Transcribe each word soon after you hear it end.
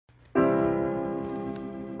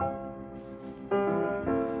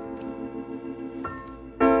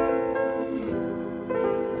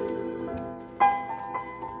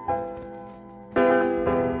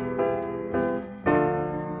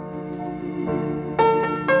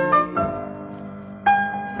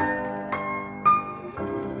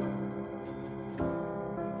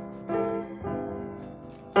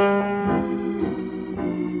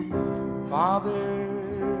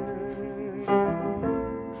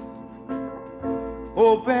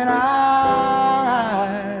open our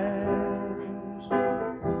eyes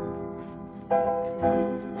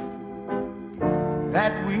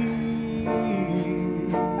that we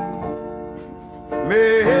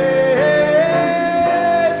may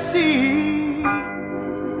see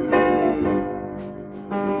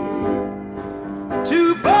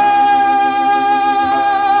to follow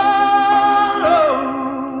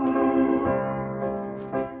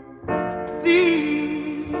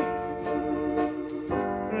thee,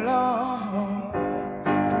 Lord.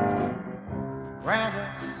 Grant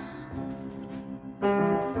us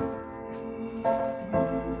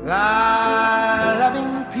thy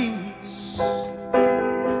loving peace,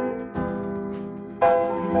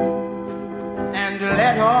 and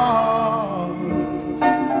let all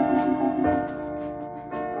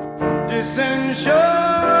dissension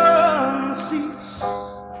cease.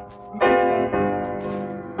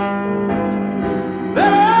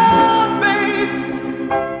 Let our faith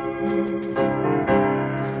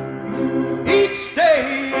each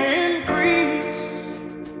day increase,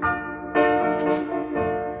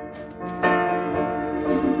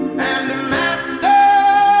 and Master,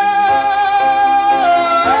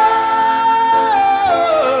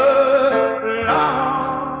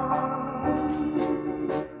 Lord,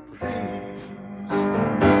 please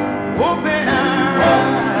open our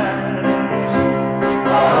eyes.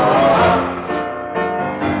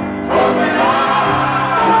 Open our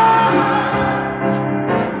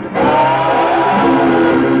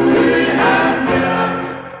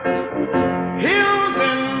hills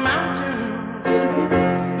and mountains.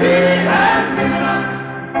 He has given us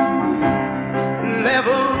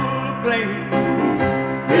level plains.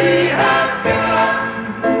 He has given us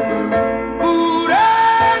food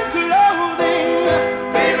and clothing,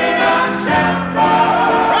 giving us shelter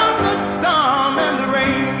from the storm and the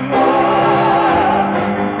rain.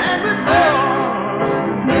 And with all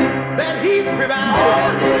that He's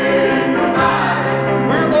provided,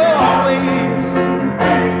 we're always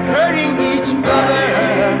hurting each other.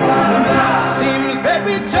 Seems that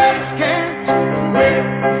we just can't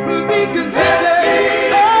be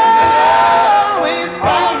contented, always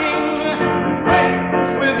fighting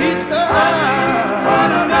with each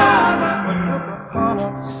other. But look upon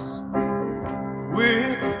us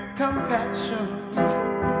with compassion,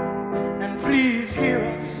 and please hear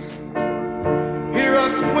us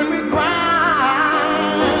when we cry,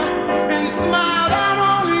 and smile down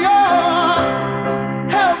on your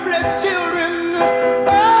helpless children.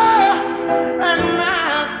 Oh, and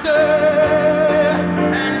Master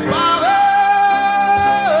and Father,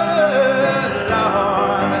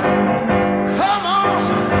 Lord, come on,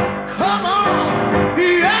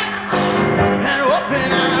 yeah, and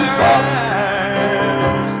open our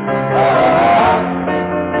eyes.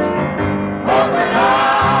 Open our eyes.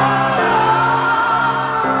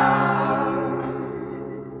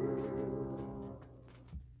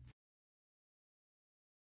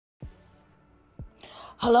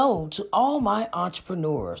 Hello to all my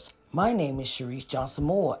entrepreneurs. My name is Sharice Johnson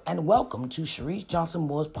Moore, and welcome to Sharice Johnson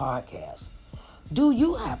Moore's podcast. Do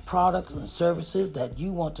you have products and services that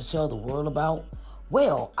you want to tell the world about?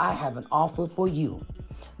 Well, I have an offer for you.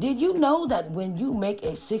 Did you know that when you make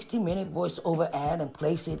a 60-minute voiceover ad and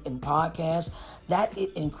place it in podcasts, that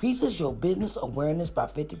it increases your business awareness by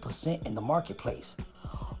 50% in the marketplace?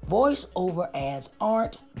 Voice-over ads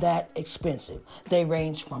aren't that expensive. They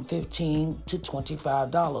range from $15 to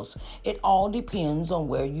 $25. It all depends on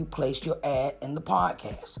where you place your ad in the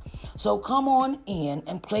podcast. So come on in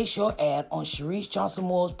and place your ad on Sharice Johnson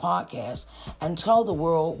Moore's podcast and tell the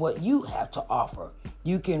world what you have to offer.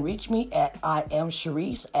 You can reach me at I am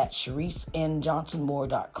Sharice at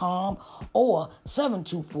ShariceNJohnsonMoore.com or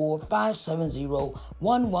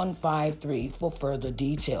 724-570-1153 for further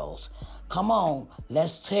details. Come on,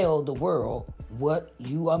 let's tell the world what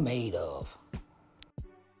you are made of.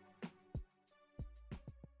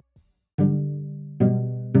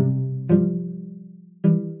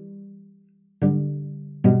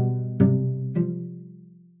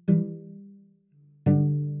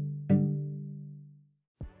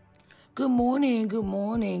 Good morning,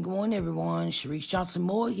 everyone. Sharice Johnson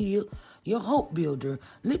Moore here, your hope builder,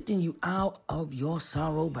 lifting you out of your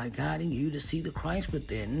sorrow by guiding you to see the Christ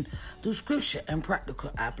within through scripture and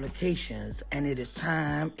practical applications. And it is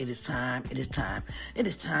time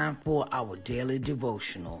for our daily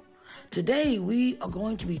devotional. Today, we are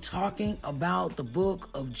going to be talking about the book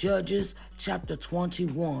of Judges, chapter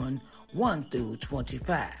 21, 1 through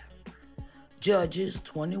 25. Judges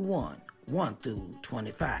 21, 1 through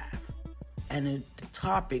 25. And the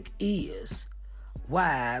topic is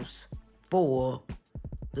wives for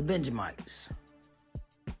the Benjamites.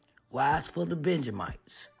 Wives for the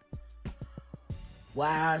Benjamites.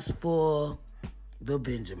 Wives for the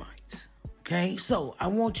Benjamites. Okay, so I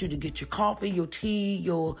want you to get your coffee, your tea,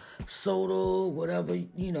 your soda, whatever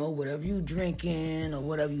you drinking or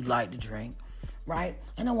whatever you like to drink, right?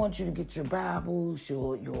 And I want you to get your Bibles,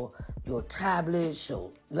 your tablets, your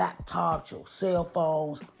laptops, your cell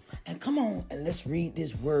phones, and come on and let's read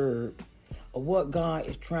this word of what God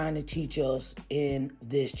is trying to teach us in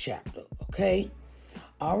this chapter. Okay,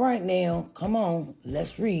 all right, now come on,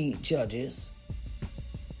 let's read Judges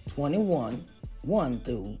 21, 1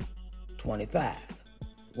 through 25.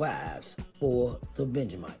 Wives for the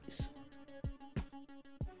Benjamites.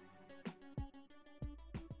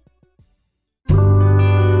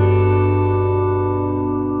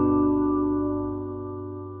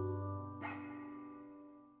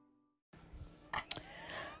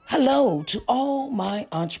 Hello to all my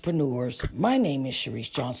entrepreneurs. My name is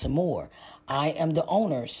Sharice Johnson Moore. I am the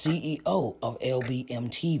owner, CEO of LBM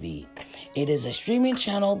TV. It is a streaming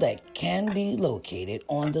channel that can be located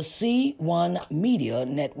on the C1 Media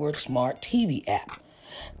Network Smart TV app.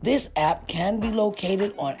 This app can be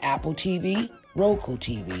located on Apple TV, Roku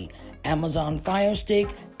TV, Amazon Fire Stick,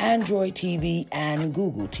 Android TV, and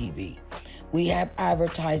Google TV. We have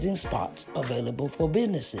advertising spots available for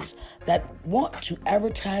businesses that want to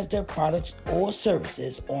advertise their products or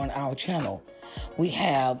services on our channel. We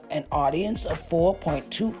have an audience of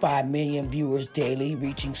 4.25 million viewers daily,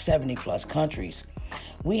 reaching 70 plus countries.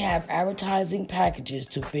 We have advertising packages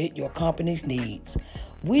to fit your company's needs.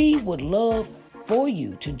 We would love for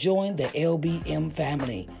you to join the LBM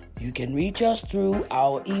family. You can reach us through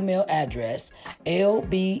our email address,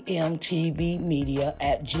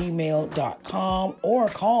 lbmtvmedia@gmail.com, or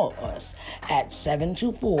call us at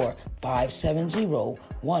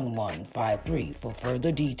 724-570-1153 for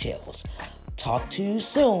further details. Talk to you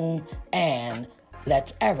soon, and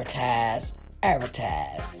let's advertise, and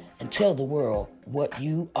tell the world what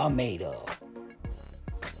you are made of.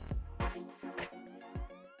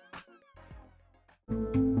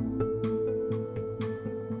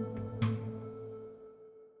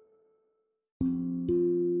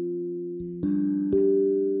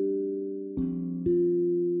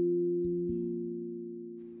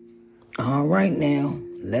 All right, now,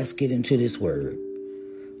 let's get into this word.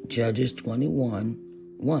 Judges 21,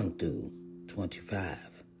 1 through 25.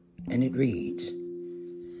 And it reads,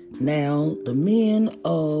 Now the men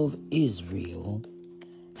of Israel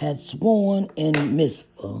had sworn in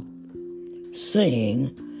Mizpah,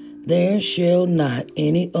 saying, There shall not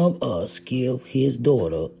any of us give his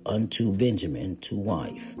daughter unto Benjamin to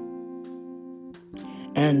wife.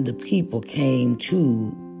 And the people came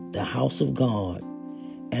to the house of God,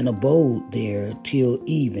 and abode there till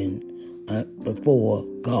even before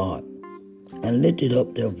God, and lifted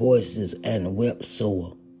up their voices and wept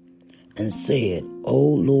sore, and said, O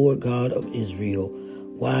Lord God of Israel,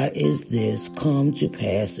 why is this come to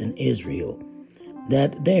pass in Israel,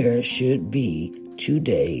 that there should be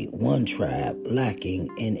today one tribe lacking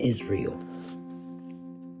in Israel?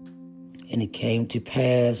 And it came to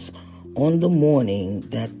pass on the morning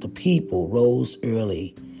that the people rose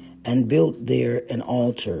early, and built there an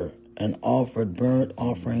altar, and offered burnt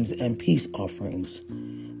offerings and peace offerings.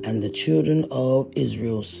 And the children of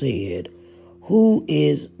Israel said, Who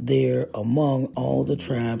is there among all the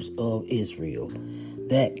tribes of Israel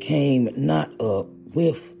that came not up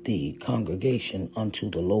with the congregation unto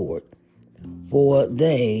the Lord? For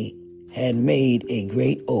they had made a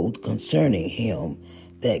great oath concerning him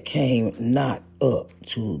that came not up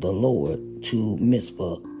to the Lord to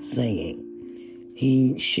Mizpah, saying,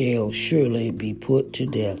 He shall surely be put to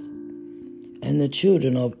death. And the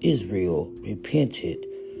children of Israel repented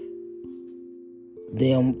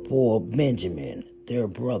them for Benjamin, their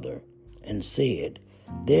brother, and said,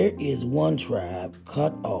 There is one tribe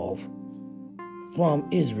cut off from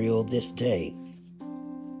Israel this day.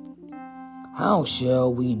 How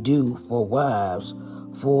shall we do for wives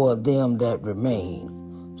for them that remain,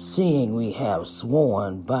 seeing we have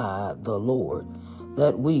sworn by the Lord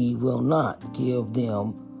that we will not give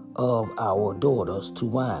them of our daughters to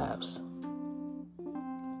wives?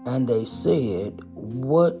 And they said,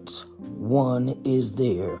 What one is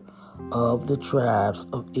there of the tribes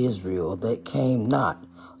of Israel that came not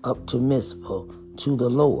up to Mizpah to the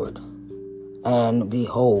Lord? And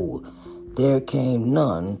behold, there came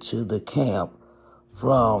none to the camp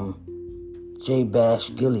from Jabesh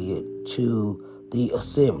Gilead to the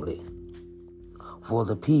assembly. For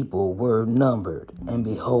the people were numbered, and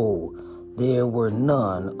behold, there were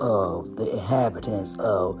none of the inhabitants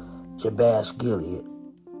of Jabesh Gilead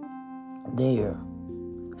there.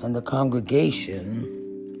 And the congregation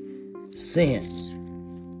sent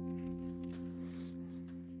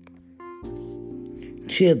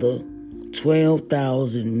thither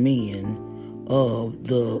 12,000 men of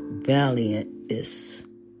the valiantest,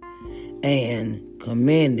 and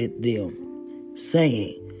commanded them,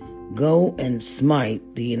 saying, Go and smite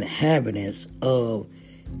the inhabitants of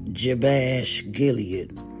Jabesh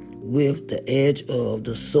Gilead with the edge of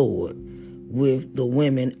the sword, with the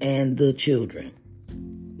women and the children.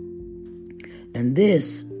 And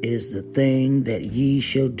this is the thing that ye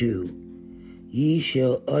shall do. Ye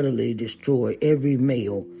shall utterly destroy every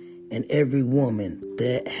male and every woman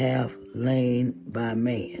that hath lain by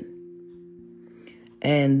man.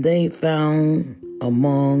 And they found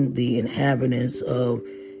among the inhabitants of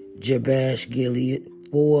Jabesh Gilead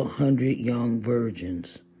 400 young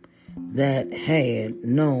virgins that had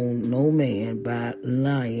known no man by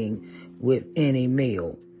lying with any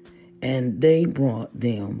male. And they brought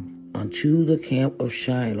them unto the camp of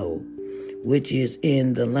Shiloh, which is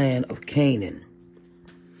in the land of Canaan.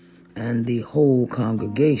 And the whole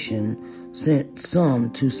congregation sent some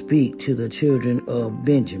to speak to the children of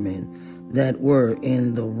Benjamin that were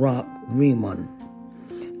in the rock Rimmon,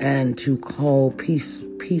 and to call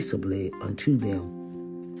peaceably unto them.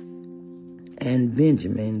 And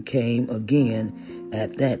Benjamin came again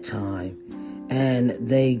at that time, and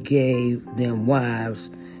they gave them wives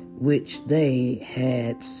which they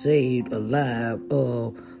had saved alive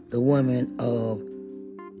of the women of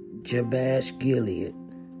Jabesh Gilead.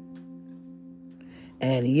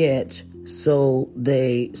 And yet so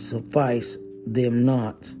they sufficed them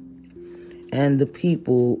not. And the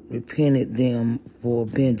people repented them for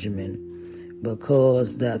Benjamin,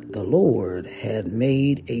 because that the Lord had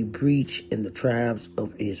made a breach in the tribes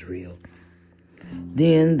of Israel.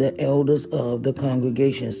 Then the elders of the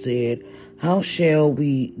congregation said, How shall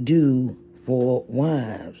we do for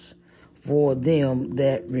wives for them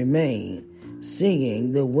that remain,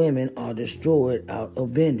 seeing the women are destroyed out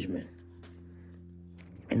of Benjamin?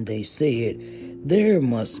 And they said, There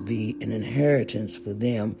must be an inheritance for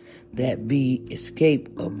them that be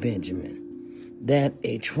escaped of Benjamin, that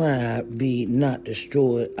a tribe be not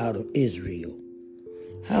destroyed out of Israel.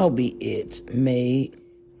 Howbeit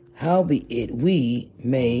we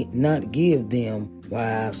may not give them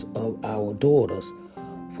wives of our daughters,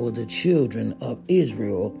 for the children of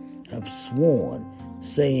Israel have sworn,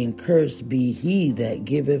 saying, Cursed be he that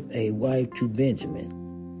giveth a wife to Benjamin.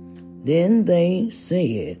 Then they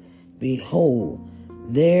said, Behold,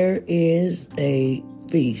 there is a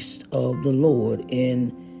feast of the Lord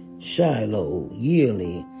in Shiloh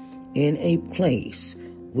yearly, in a place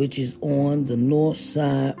which is on the north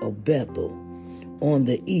side of Bethel, on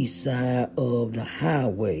the east side of the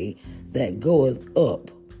highway that goeth up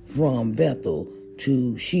from Bethel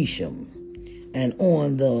to Shechem, and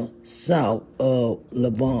on the south of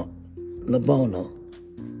Lebanon.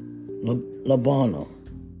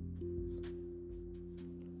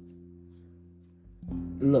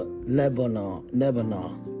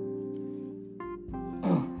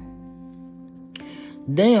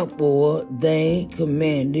 Therefore they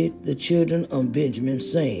commanded the children of Benjamin,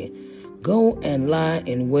 saying, Go and lie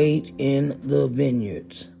in wait in the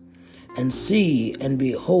vineyards, and see, and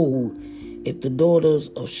behold, if the daughters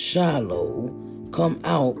of Shiloh come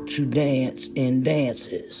out to dance in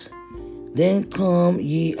dances. Then come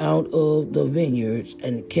ye out of the vineyards,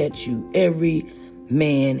 and catch you every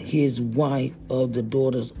man his wife of the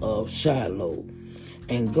daughters of Shiloh,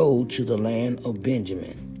 and go to the land of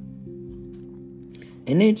Benjamin.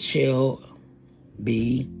 And it shall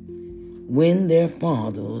be, when their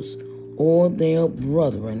fathers or their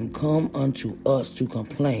brethren come unto us to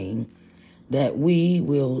complain, that we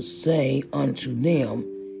will say unto them,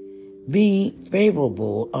 Be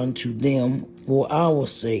favorable unto them for our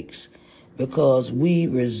sakes, because we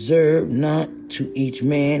reserve not to each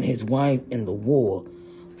man his wife in the war,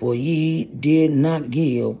 for ye did not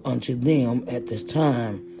give unto them at this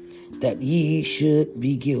time, that ye should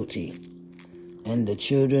be guilty. And the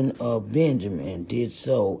children of Benjamin did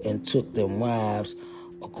so, and took them wives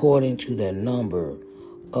according to their number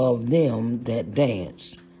of them that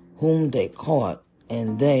danced, whom they caught,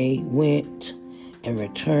 and they went and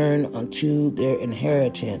returned unto their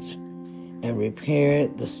inheritance, and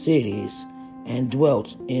repaired the cities, and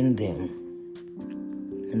dwelt in them.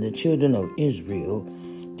 And the children of Israel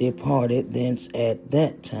departed thence at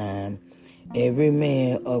that time, every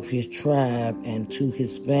man of his tribe and to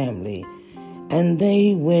his family, and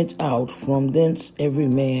they went out from thence every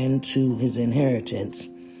man to his inheritance.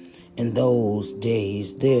 In those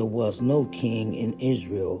days there was no king in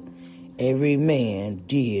Israel. Every man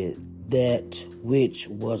did that which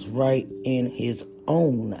was right in his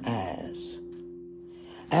own eyes.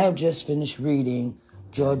 I have just finished reading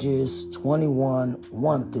Judges 21,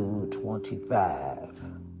 1 through 25.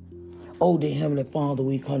 Oh, dear Heavenly Father,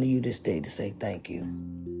 we come to you this day to say thank you.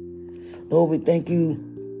 Lord, we thank you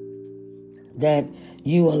that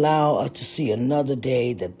you allow us to see another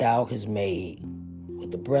day that thou hast made,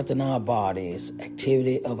 with the breath in our bodies,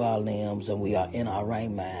 activity of our limbs, and we are in our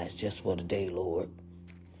right minds just for the day, Lord.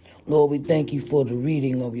 Lord, we thank you for the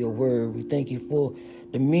reading of your word. We thank you for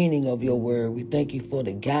the meaning of your word. We thank you for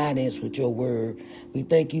the guidance with your word. We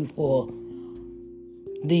thank you for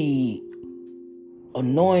the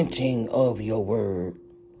anointing of your word.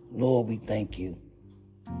 Lord, we thank you.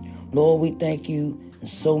 Lord, we thank you in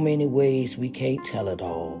so many ways we can't tell it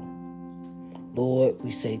all. Lord,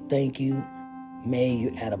 we say thank you. May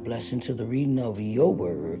you add a blessing to the reading of your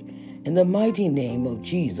word. In the mighty name of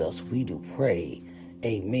Jesus, we do pray.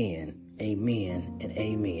 Amen, amen, and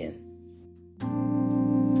amen.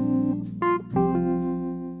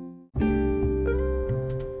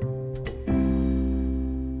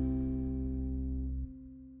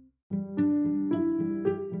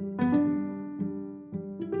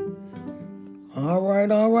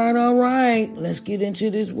 All right. Let's get into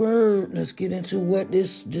this word. Let's get into what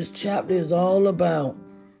this chapter is all about.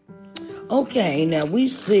 Okay, now we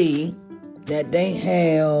see that they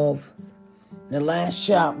have the last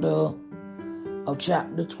chapter of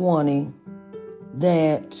chapter 20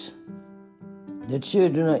 that the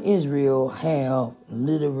children of Israel have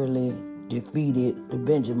literally defeated the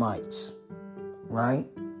Benjamites, right?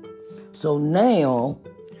 So now,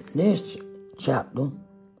 this chapter,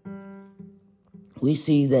 we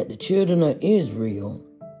see that the children of Israel,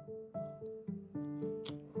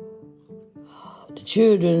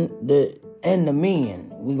 and the men,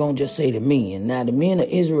 we're going to just say the men. Now the men of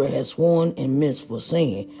Israel had sworn in Mizpah,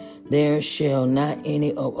 saying, there shall not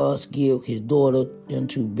any of us give his daughter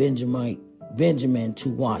unto Benjamin to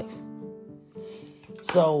wife.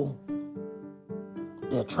 So,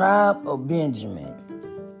 the tribe of Benjamin,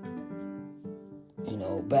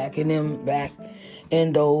 back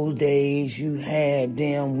in those days, you had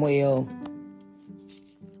them, well,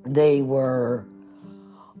 they were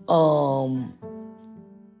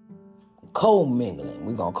co-mingling.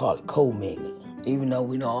 We're going to call it co-mingling. Even though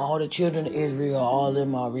we know all the children of Israel, all of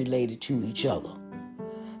them are related to each other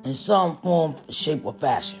in some form, shape, or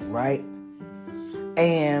fashion, right?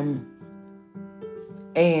 And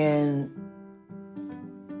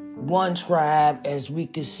one tribe, as we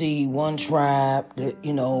can see, one tribe that,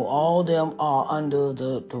 all of them are under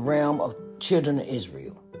the realm of children of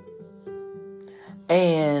Israel.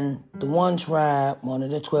 And the one tribe, one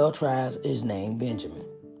of the 12 tribes, is named Benjamin.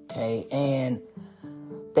 Okay, and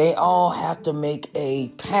they all have to make a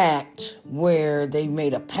pact where they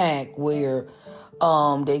made a pact where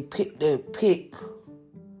they pick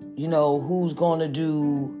who's gonna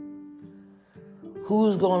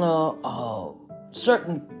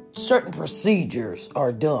certain procedures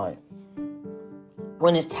are done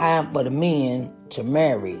when it's time for the men to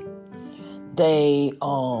marry. They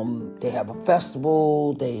have a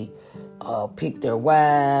festival. They pick their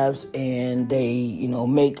wives, and they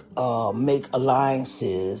make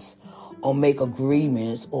alliances or make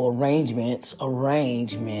agreements or arrangements.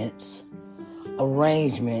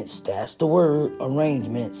 That's the word,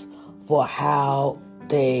 arrangements, for how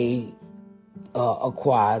they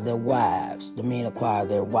acquire their wives. The men acquire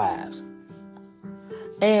their wives.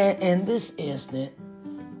 And in this instant,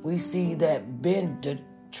 we see that the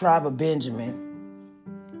tribe of Benjamin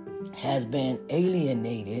has been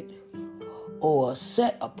alienated or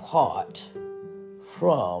set apart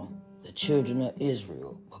from the children of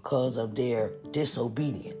Israel because of their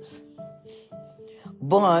disobedience.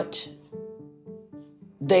 But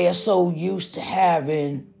they are so used to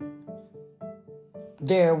having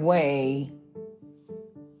their way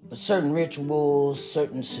with certain rituals,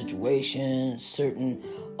 certain situations, certain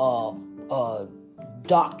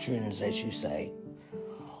doctrines, as you say,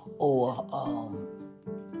 or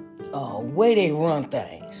way they run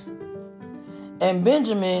things. And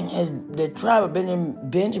the tribe of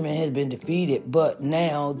Benjamin has been defeated, but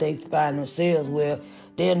now they find themselves where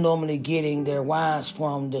they're normally getting their wives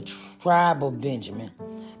from the tribe of Benjamin.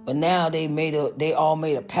 But now they all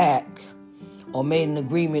made a pact or made an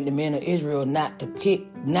agreement, the men of Israel, not to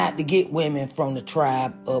get women from the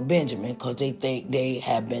tribe of Benjamin, because they think they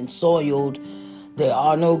have been soiled, they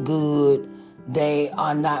are no good, they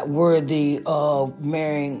are not worthy of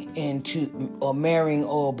marrying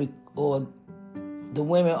or the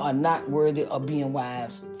women are not worthy of being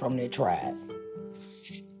wives from their tribe.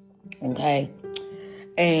 Okay?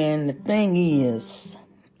 And the thing is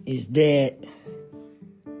that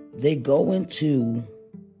they go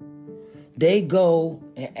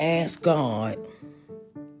and ask God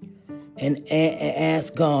and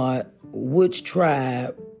asked God which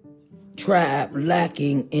tribe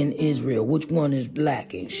lacking in Israel, which one is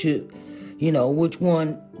lacking, which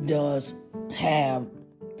one does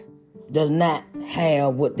not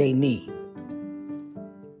have what they need.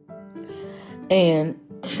 And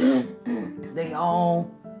they all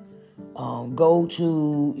go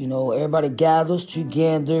to, everybody gathers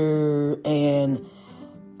together, and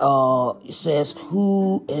it says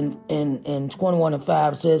who in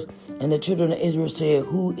 21:5 says, and the children of Israel said,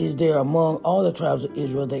 who is there among all the tribes of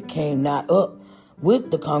Israel that came not up with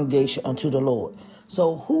the congregation unto the Lord?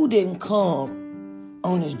 So who didn't come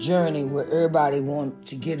on this journey where everybody wanted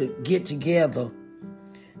to get together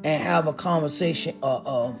and have a conversation,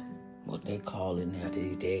 what they call it now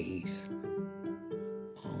these days,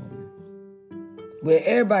 where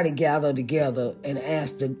everybody gathered together and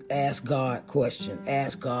ask God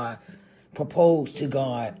questions, propose to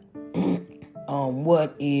God,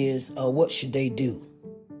 what should they do?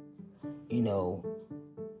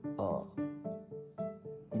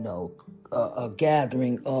 A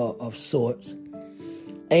gathering of sorts,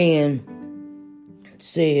 and it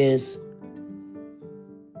says,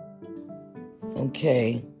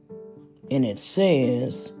 okay, and it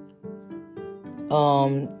says,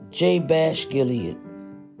 Jabesh Gilead,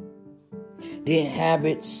 the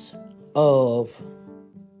inhabitants of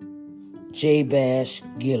Jabesh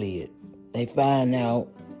Gilead. They find out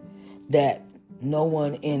that no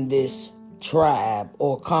one in this tribe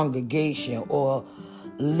or congregation or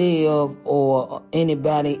live or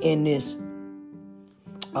anybody in this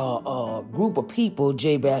group of people,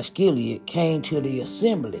 Jabesh Gilead, came to the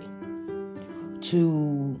assembly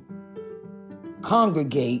to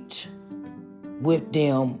congregate with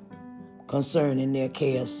them concerning their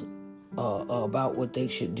cares about what they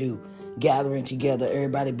should do, gathering together,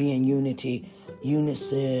 everybody be in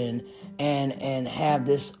unison, and have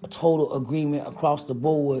this total agreement across the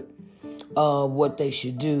board of what they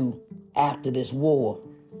should do after this war.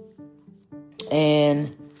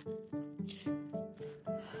 And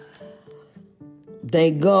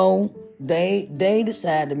they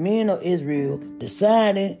decided, the men of Israel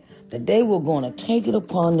decided that they were going to take it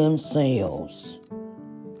upon themselves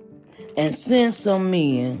and send some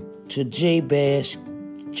men to Jabesh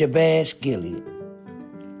Gilead,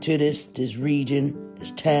 to this region,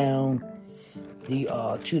 this town,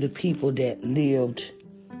 to the people that lived,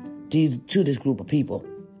 to this group of people.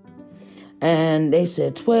 And they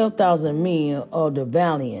said 12,000 men of the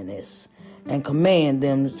valiantest, and command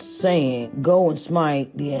them, saying, go and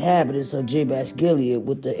smite the inhabitants of Jabesh Gilead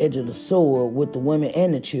with the edge of the sword, with the women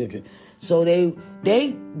and the children. So they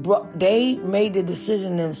made the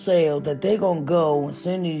decision themselves that they're going to go and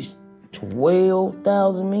send these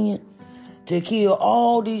 12,000 men to kill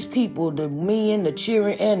all these people, the men, the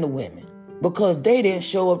children, and the women, because they didn't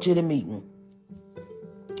show up to the meeting.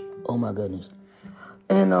 Oh my goodness.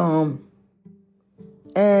 And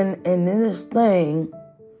in this thing,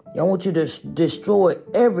 I want you to destroy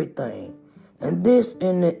everything. And this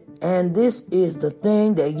is the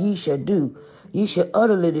thing that ye shall do. Ye shall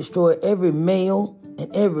utterly destroy every male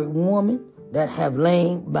and every woman that have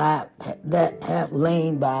lain by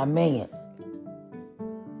a man.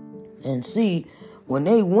 And see, when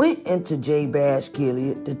they went into Jabesh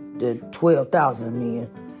Gilead, the 12,000 men,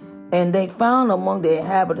 and they found among the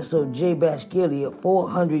inhabitants of Jabesh Gilead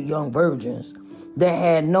 400 young virgins that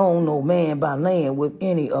had known no man by land with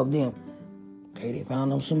any of them. Okay, they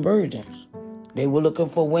found them some virgins. They were looking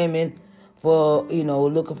for women for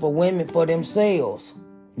themselves.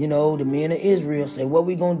 The men of Israel say, what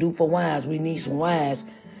we gonna do for wives? We need some wives.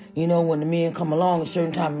 When the men come along a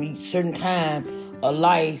certain time of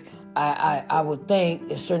life, I would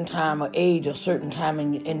think a certain time of age, a certain time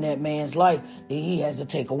in that man's life, that he has to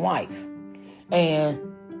take a wife. And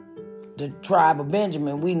the tribe of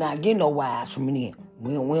Benjamin, we not getting no wives from them.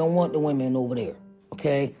 We don't want the women over there.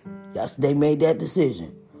 Okay? They made that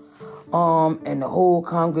decision. And the whole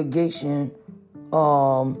congregation,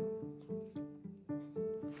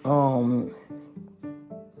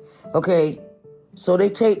 okay, so they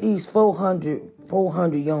take these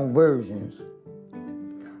 400 young virgins,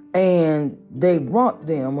 and they brought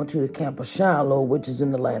them unto the camp of Shiloh, which is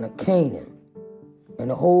in the land of Canaan. And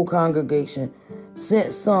the whole congregation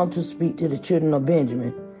sent some to speak to the children of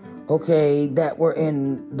Benjamin, that were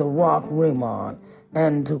in the rock Rimmon,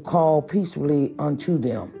 and to call peaceably unto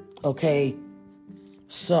them. Okay,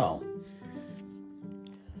 so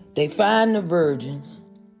they find the virgins.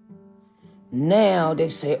 Now they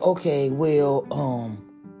say, we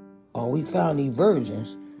found these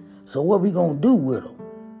virgins, so what we gonna do with them?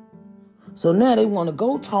 So now they want to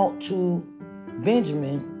go talk to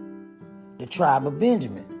Benjamin, the tribe of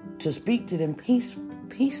Benjamin, to speak to them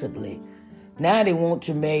peaceably. Now they want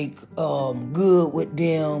to make good with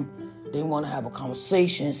them. They want to have a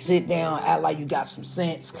conversation, sit down, act like you got some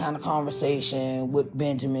sense kind of conversation with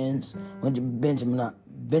Benjamites.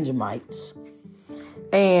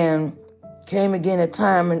 And came again a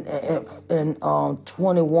time in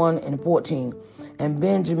 21 and 14. And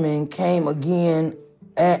Benjamin came again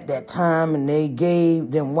at that time, and they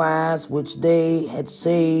gave them wives which they had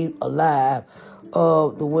saved alive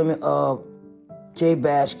of the women of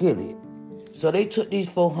Jabesh Gilead. So they took these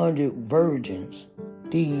 400 virgins,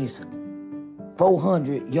 these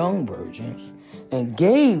 400 young virgins, and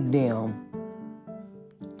gave them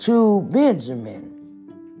to Benjamin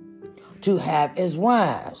to have as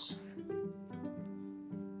wives.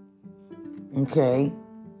 Okay?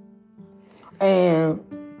 And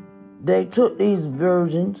they took these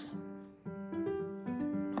virgins,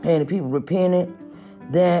 and the people repented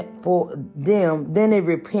that for them. Then they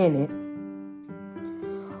repented.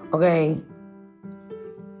 Okay?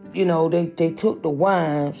 You know, they took the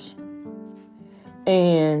wives,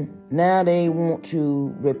 and now they want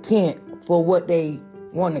to repent for what they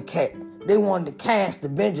want to cast. They wanted to cast the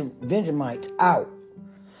Benjamites out.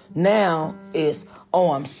 Now it's,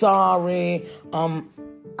 oh, I'm sorry.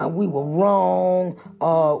 We were wrong.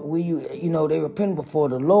 They repented before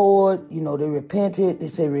the Lord. You know, they repented. They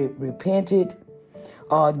say repented.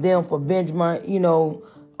 Them for Benjamin,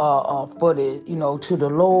 for the, to the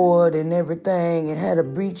Lord and everything, and had a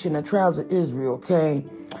breach in the trials of Israel, okay?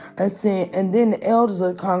 And then the elders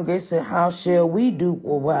of the congregation said, how shall we do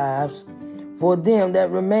for wives for them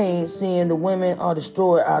that remain, seeing the women are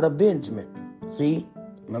destroyed out of Benjamin? See?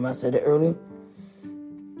 Remember I said it earlier?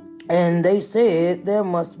 And they said, there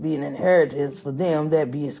must be an inheritance for them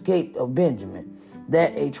that be escaped of Benjamin,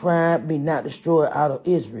 that a tribe be not destroyed out of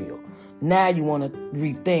Israel. Now you want to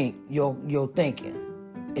rethink your thinking.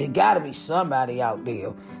 It got to be somebody out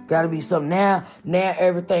there. Got to be some. Now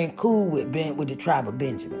everything cool with the tribe of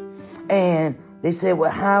Benjamin. And they said,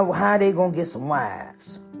 well, how they gonna get some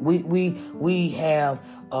wives? We have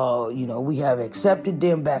we have accepted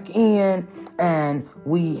them back in, and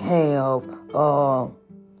we have now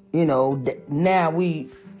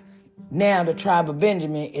the tribe of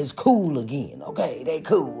Benjamin is cool again. Okay, they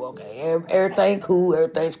cool. Okay, everything cool,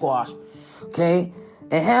 everything squashed. Okay.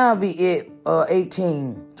 And howbeit,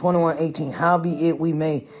 21:18, howbeit we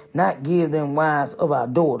may not give them wives of our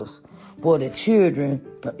daughters, for the children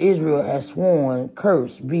of Israel has sworn,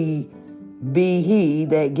 cursed be he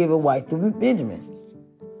that give a wife to Benjamin.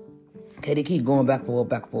 Okay, they keep going back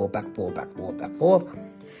and forth.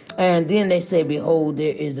 And then they say, behold,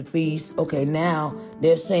 there is a feast. Okay, now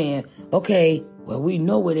they're saying, okay, well, we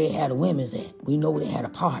know where they had the women's at. We know where they had a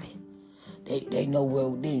party. They know where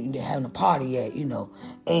they're having a party at,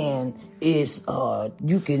 and it's,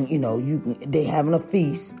 they having a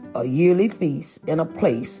feast, a yearly feast in a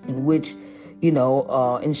place in which,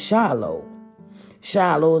 in Shiloh.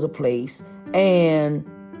 Shiloh is a place, and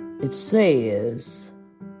it says,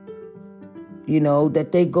 that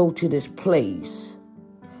they go to this place,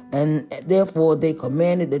 and therefore they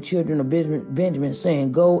commanded the children of Benjamin,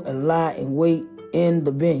 saying, go and lie and wait in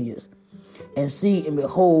the vineyards. And see, and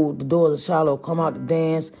behold, the doors of Shiloh come out to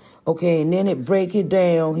dance. Okay, and then it break it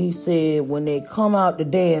down. He said, when they come out to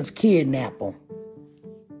dance, kidnap them.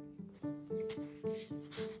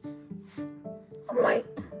 I'm like,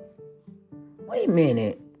 wait a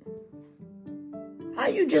minute. How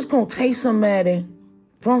you just gonna take somebody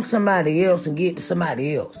from somebody else and get to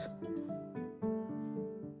somebody else?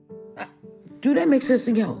 Do that make sense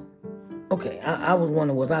to y'all? Okay, I was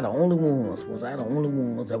wondering, was I the only ones? Was I the only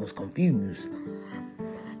ones that was confused?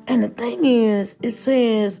 And the thing is, it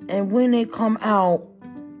says, and when they come out,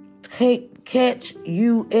 catch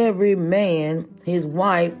you every man his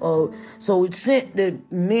wife. So it sent the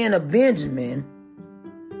men of Benjamin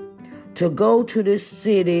to go to the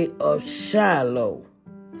city of Shiloh.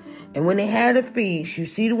 And when they had a feast, you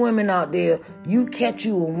see the women out there, you catch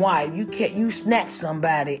you a wife. You snatch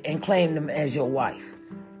somebody and claim them as your wife.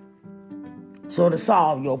 So to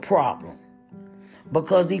solve your problem.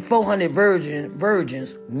 Because these 400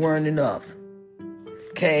 virgins weren't enough.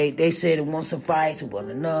 Okay, they said it won't suffice, it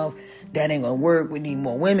wasn't enough. That ain't gonna work, we need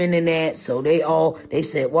more women than that. So they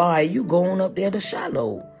said, why are you going up there to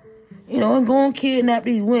Shiloh? And go and kidnap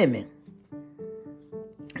these women.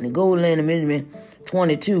 And the Gold Land of Benjamin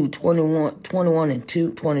 21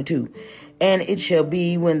 and 22. And it shall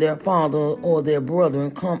be when their father or their brethren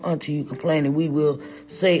come unto you complaining, we will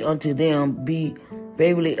say unto them, be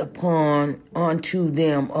favorably unto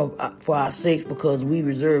them for our sakes, because we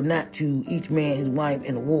reserve not to each man his wife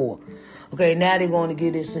in the war. Okay, now they're going to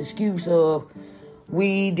give this excuse of,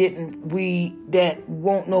 that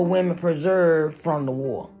won't no women preserved from the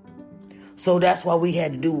war. So that's why we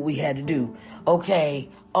had to do what we had to do. Okay,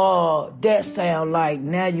 that sound like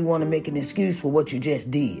now you want to make an excuse for what you just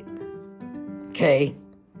did. Okay,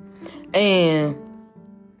 and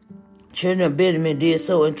children of Benjamin did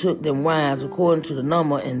so and took them wives according to the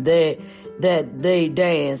number, and that they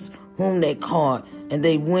danced whom they caught, and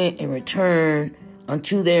they went and returned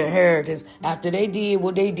unto their inheritance. After they did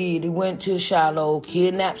what they did, they went to Shiloh,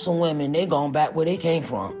 kidnapped some women. They gone back where they came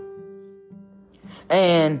from.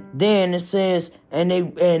 And then it says, and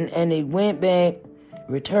they went back,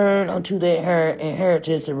 returned unto their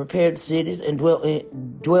inheritance, and repaired the cities and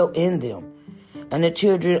dwelt in them. And the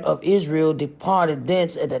children of Israel departed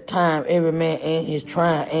thence at the time, every man and his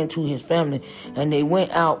tribe and to his family. And they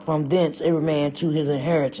went out from thence, every man to his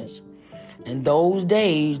inheritance. In those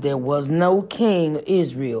days there was no king of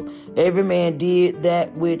Israel. Every man did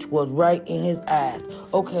that which was right in his eyes.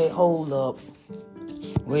 Okay, hold up.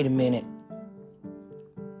 Wait a minute.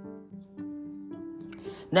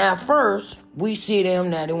 Now first, we see them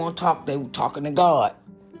now they want to talk. They were talking to God.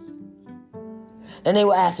 And they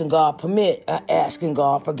were asking God asking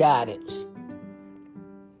God for guidance.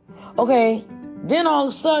 Okay, then all of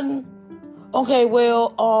a sudden, okay, well,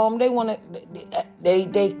 they want to.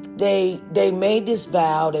 They made this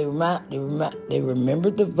vow. They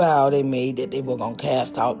remembered the vow they made that they were gonna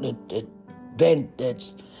cast out the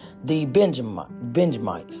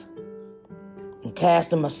Benjamites and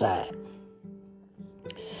cast them aside.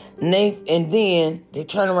 And then they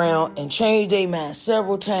turn around and change their mind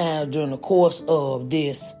several times during the course of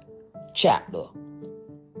this chapter.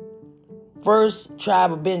 First,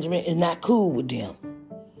 tribe of Benjamin is not cool with them.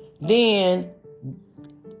 Then,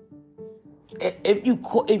 if you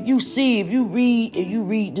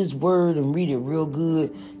read this word and read it real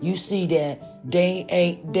good, you see that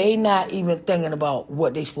they not even thinking about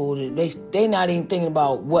what they supposed to. They not even thinking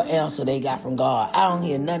about what answer they got from God. I don't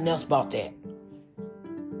hear nothing else about that.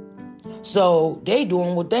 So they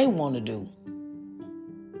doing what they want to do.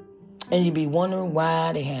 And you be wondering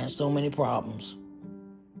why they have so many problems.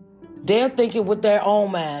 They're thinking with their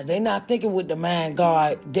own mind. They're not thinking with the mind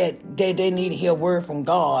God that they need to hear a word from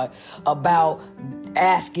God about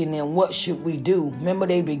asking them what should we do. Remember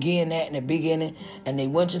they began that in the beginning and they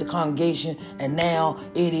went to the congregation and now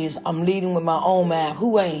it is I'm leading with my own mind.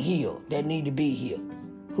 Who ain't here that need to be here?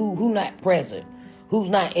 Who not present? Who's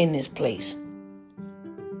not in this place?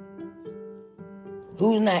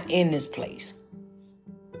 Who's not in this place?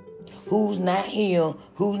 Who's not here?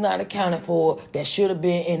 Who's not accounted for that should have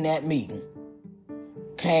been in that meeting?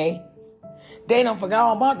 Okay? They don't forgot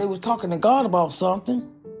all about they was talking to God about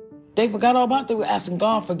something. They forgot all about they were asking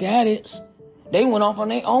God for guidance. They went off on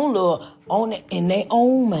their own in their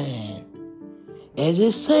own mind. As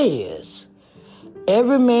it says,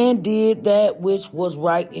 every man did that which was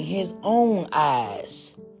right in his own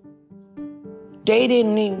eyes. They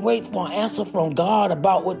didn't even wait for an answer from God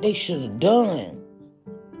about what they should have done.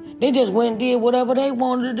 They just went and did whatever they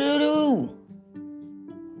wanted to do.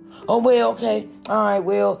 Oh, well, okay. All right,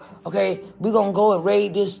 well, okay. We're going to go and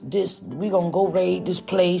raid this. We're going to go raid this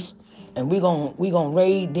place. And we're going to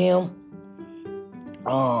raid them.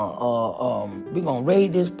 We're going to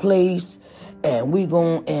raid this place. And we're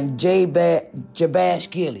going to, and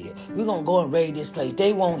Jabesh Gilead. We're going to go and raid this place.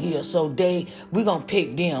 They won't hear, so we're going to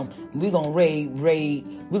pick them. We're going to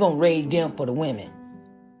we're going to raid them for the women.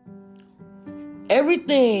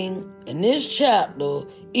 Everything in this chapter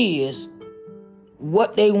is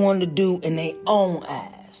what they wanted to do in their own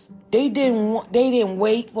eyes. They didn't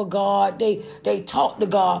wait for God. They talked to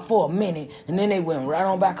God for a minute, and then they went right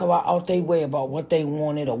on back out their way about what they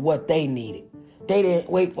wanted or what they needed. They didn't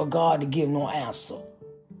wait for God to give no answer.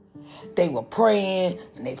 They were praying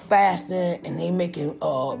and they fasting and they making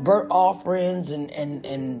burnt offerings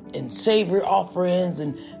and savory offerings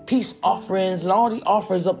and peace offerings and all the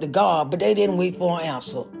offerings up to God, but they didn't wait for an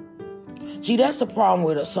answer. See, that's the problem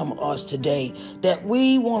with some of us today, that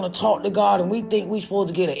we want to talk to God and we think we're supposed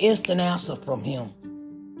to get an instant answer from Him.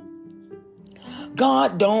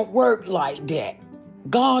 God don't work like that.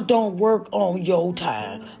 God don't work on your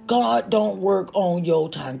time. God don't work on your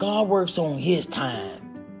time. God works on His time.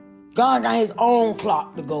 God got His own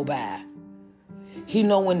clock to go by. He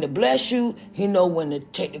know when to bless you. He know when to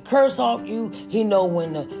take the curse off you. He know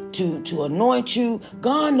when to anoint you.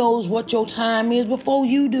 God knows what your time is before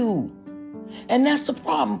you do. And that's the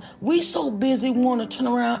problem. We so busy want to turn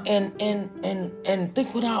around and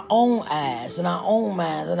think with our own eyes and our own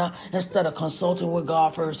minds instead of consulting with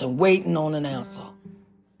God first and waiting on an answer.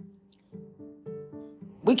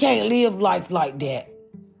 We can't live life like that.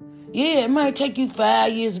 Yeah, it might take you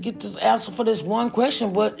 5 years to get this answer for this one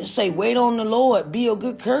question, but say, wait on the Lord. Be of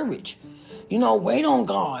good courage. Wait on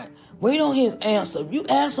God. Wait on his answer. If you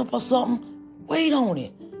asking for something, wait on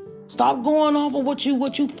it. Stop going off of what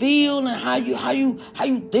you feel and how you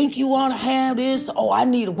think you ought to have this. Oh, I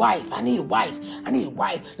need a wife. I need a wife.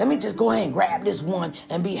 Let me just go ahead and grab this one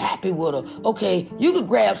and be happy with her. Okay, you could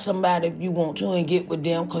grab somebody if you want to and get with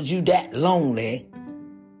them because you that lonely.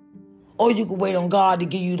 Or you could wait on God to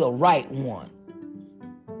give you the right one.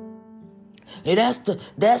 And that's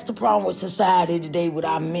the problem with society today with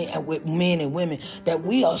men and women, that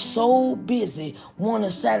we are so busy wanting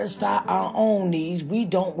to satisfy our own needs. We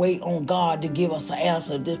don't wait on God to give us an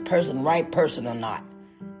answer if this person the right person or not.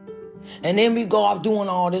 And then we go off doing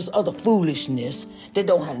all this other foolishness that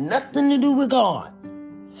don't have nothing to do with God.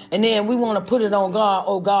 And then we want to put it on God.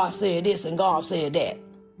 Oh, God said this and God said that.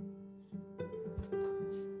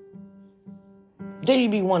 Then you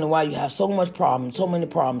be wondering why you have so many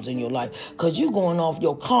problems in your life. Because you're going off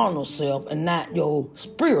your carnal self and not your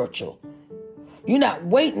spiritual. You're not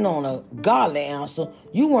waiting on a godly answer.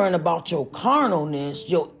 You worrying about your carnalness,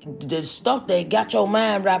 the stuff that got your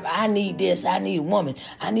mind wrapped. I need this. I need a woman.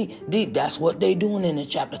 That's what they doing in the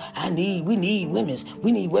chapter. We need women.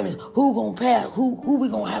 Who gonna pass? Who we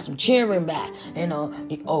gonna have some cheering by? And no.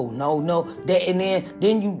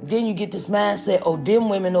 Then you get this mindset. Oh, them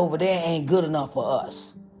women over there ain't good enough for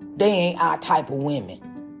us. They ain't our type of women.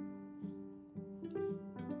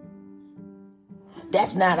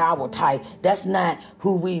 That's not our type. That's not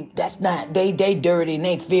they dirty and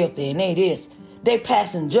they filthy and they this. They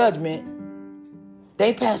passing judgment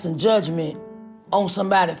on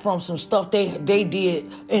somebody from some stuff they did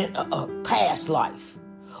in a past life.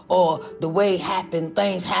 Or the way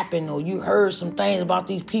things happen, or you heard some things about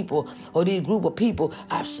these people or these group of people.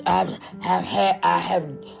 I have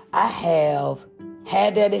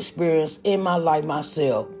had that experience in my life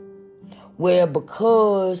myself, where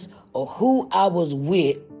because or who I was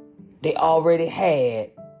with, they already had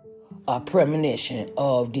a premonition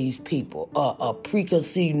of these people, a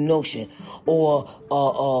preconceived notion,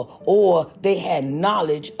 or they had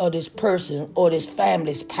knowledge of this person or this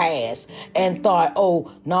family's past and thought, oh,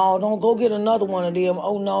 no, don't go get another one of them.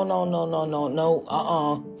 Oh, no,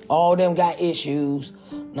 all them got issues.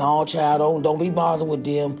 No, child, don't be bothered with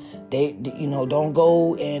them. They don't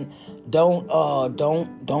go and don't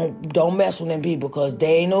mess with them people because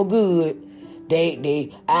they ain't no good.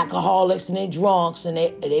 They alcoholics and they drunks and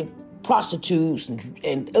they prostitutes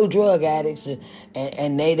and drug addicts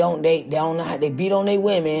and they don't know how they beat on their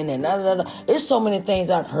women and There's so many things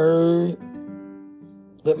I've heard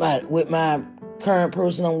with my current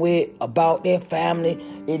person I'm with about their family.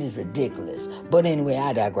 It is ridiculous. But anyway,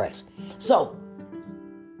 I digress. So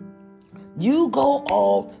you go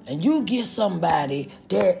off and you get somebody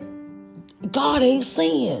that God ain't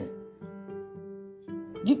seeing.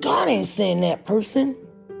 God ain't seeing that person.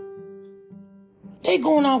 They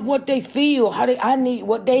going off what they feel,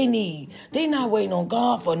 what they need. They not waiting on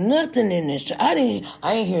God for nothing in this. I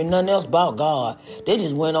ain't hearing nothing else about God. They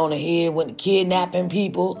just went on ahead, went to kidnapping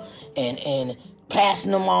people and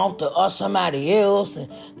passing them off to somebody else,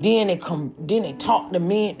 and then they talk the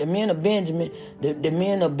men of Benjamin,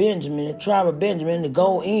 the tribe of Benjamin, to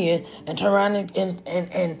go in and turn around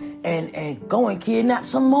and go and kidnap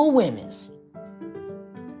some more women's.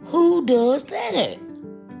 Who does that?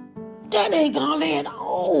 That ain't godly at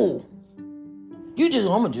all. I'm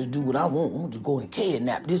gonna just do what I want. I'm gonna just go and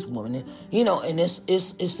kidnap this woman, and it's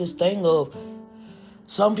this thing of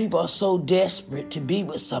some people are so desperate to be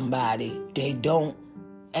with somebody they don't.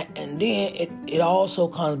 And then it also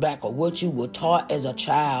comes back on what you were taught as a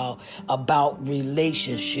child about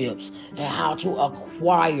relationships and how to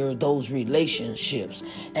acquire those relationships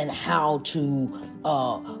and how to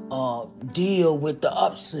deal with the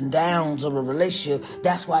ups and downs of a relationship.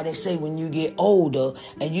 That's why they say when you get older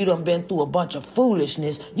and you done been through a bunch of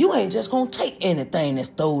foolishness, you ain't just gonna take anything that's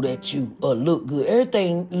thrown at you or look good.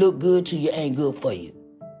 Everything look good to you ain't good for you.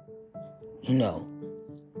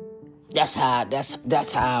 That's how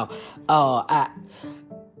I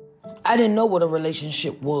didn't know what a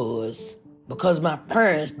relationship was because my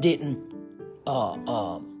parents didn't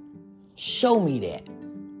show me that.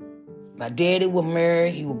 My daddy was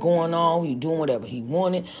married, he was going on, he was doing whatever he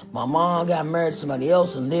wanted. My mom got married to somebody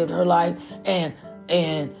else and lived her life, and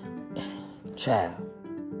child,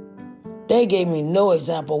 they gave me no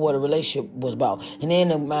example of what a relationship was about. And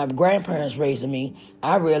then my grandparents raising me,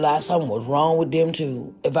 I realized something was wrong with them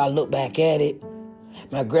too. If I look back at it,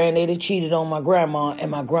 My granddaddy cheated on my grandma, and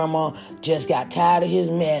my grandma just got tired of his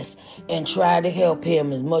mess and tried to help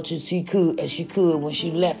him as much as she could when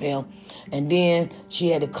she left him. And then she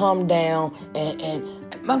had to come down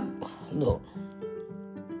look.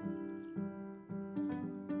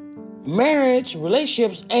 Marriage,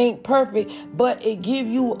 relationships ain't perfect, but it give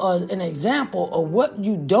you an example of what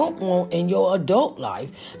you don't want in your adult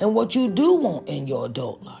life and what you do want in your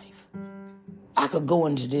adult life. I could go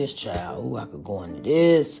into this, child. Ooh, I could go into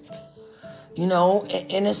this. You know,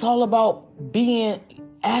 and it's all about waiting.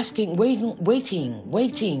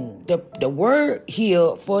 The word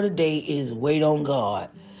here for the day is wait on God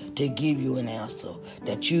to give you an answer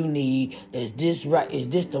that you need. Is this right? Is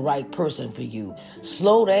this the right person for you?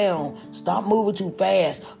 Slow down. Stop moving too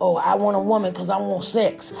fast. Oh, I want a woman because I want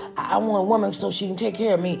sex. I want a woman so she can take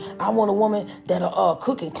care of me. I want a woman that'll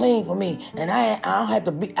cook and clean for me. And I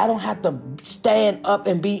don't have to stand up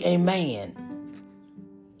and be a man.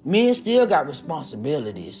 Men still got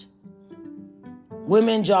responsibilities.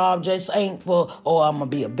 Women's job just ain't for, I'm going to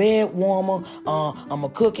be a bed warmer, I'm going to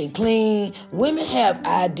cook and clean. Women have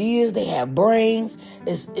ideas, they have brains.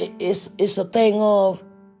 It's a thing of,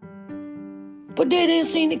 but they didn't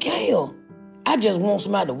seem to care. I just want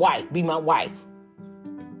somebody to be my wife.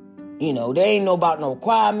 You know, they ain't know about no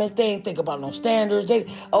requirements. They ain't think about no standards. They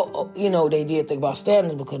did think about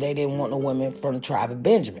standards because they didn't want no women from the tribe of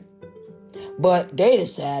Benjamin. But they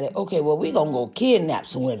decided, okay, well, we going to go kidnap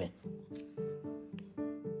some women.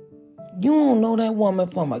 You don't know that woman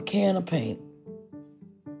from a can of paint.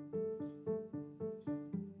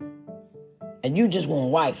 And you just want to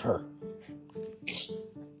wife her.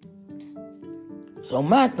 So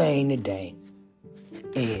my thing today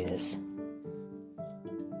is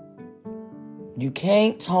you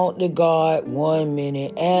can't talk to God 1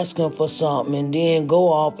 minute, ask him for something, and then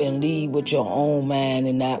go off and leave with your own mind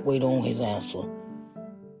and not wait on his answer.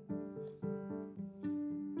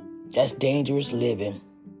 That's dangerous living.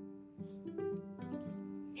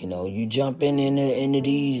 You know, you jump in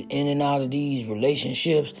and out of these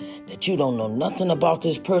relationships that you don't know nothing about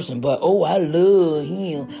this person, but I love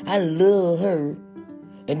him, I love her,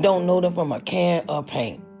 and don't know them from a can of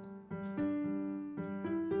paint.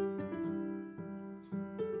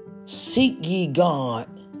 Seek ye God,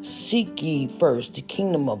 seek ye first the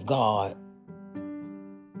kingdom of God.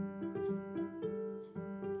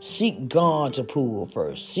 Seek God's approval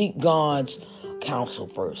first. Seek God's counsel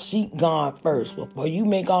first. Seek God first before you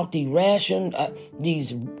make off these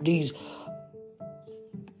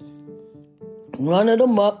run of the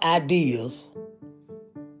muck ideas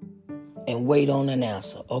and wait on an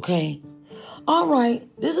answer. Okay. All right.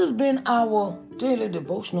 This has been our daily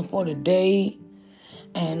devotional for the day,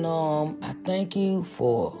 and I thank you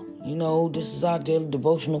for this is our daily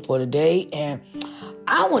devotional for the day, and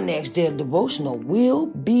our next daily devotional will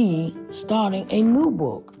be starting a new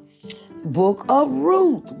book. Book of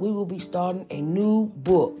Ruth. We will be starting a new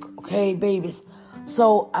book. Okay, babies?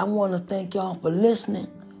 So I want to thank y'all for listening.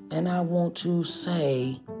 And I want to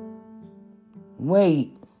say,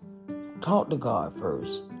 wait. Talk to God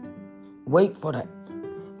first. Wait for the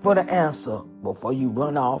answer before you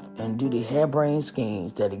run off and do the harebrained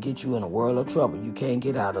schemes that'll get you in a world of trouble you can't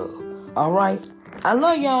get out of. All right? I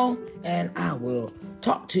love y'all. And I will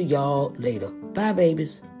talk to y'all later. Bye,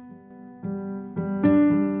 babies.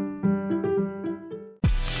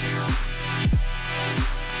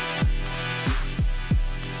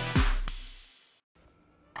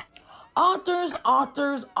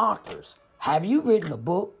 Authors. Have you written a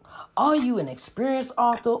book? Are you an experienced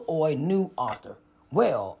author or a new author?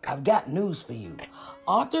 Well, I've got news for you.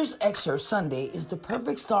 Authors Excerpt Sunday is the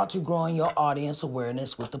perfect start to growing your audience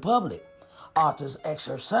awareness with the public. Authors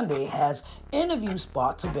Excerpt Sunday has interview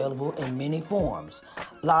spots available in many forms.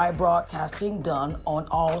 Live broadcasting done on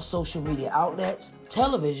all social media outlets,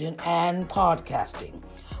 television, and podcasting.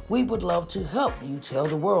 We would love to help you tell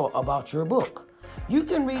the world about your book. You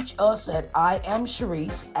can reach us at I am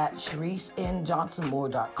Sharice at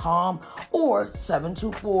ShariceNJohnsonMoore.com or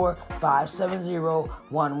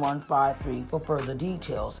 724-570-1153 for further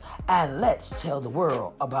details. And let's tell the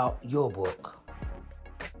world about your book.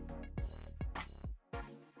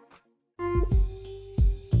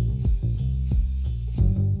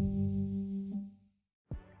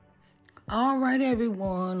 All right,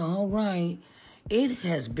 everyone. All right. It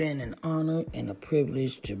has been an honor and a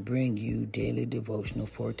privilege to bring you daily devotional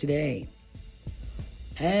for today.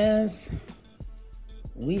 As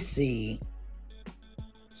we see,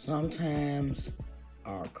 sometimes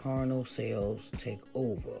our carnal selves take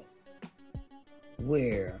over,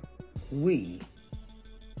 where we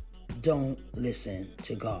don't listen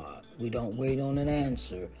to God. We don't wait on an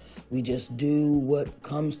answer. We just do what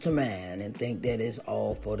comes to mind and think that is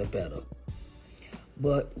all for the better.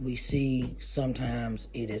 But we see sometimes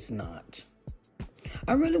it is not.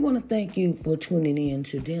 I really want to thank you for tuning in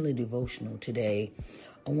to Daily Devotional today.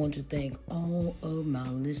 I want to thank all of my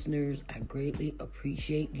listeners. I greatly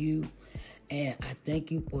appreciate you. And I thank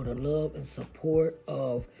you for the love and support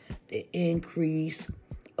of the increase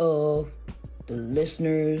of the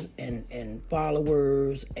listeners and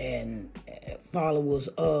followers and followers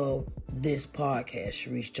of this podcast,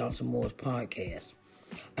 Sharice Johnson Moore's podcast.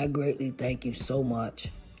 I greatly thank you so much.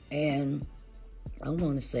 And I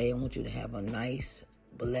want you to have a nice,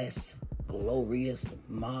 blessed, glorious,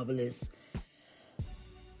 marvelous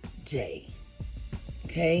day.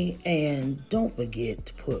 Okay? And don't forget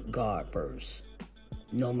to put God first,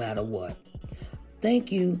 no matter what.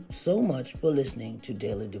 Thank you so much for listening to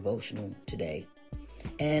Daily Devotional today.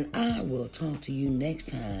 And I will talk to you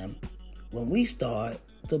next time when we start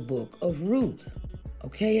the book of Ruth.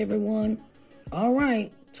 Okay, everyone? All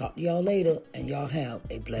right. Talk to y'all later, and y'all have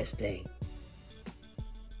a blessed day.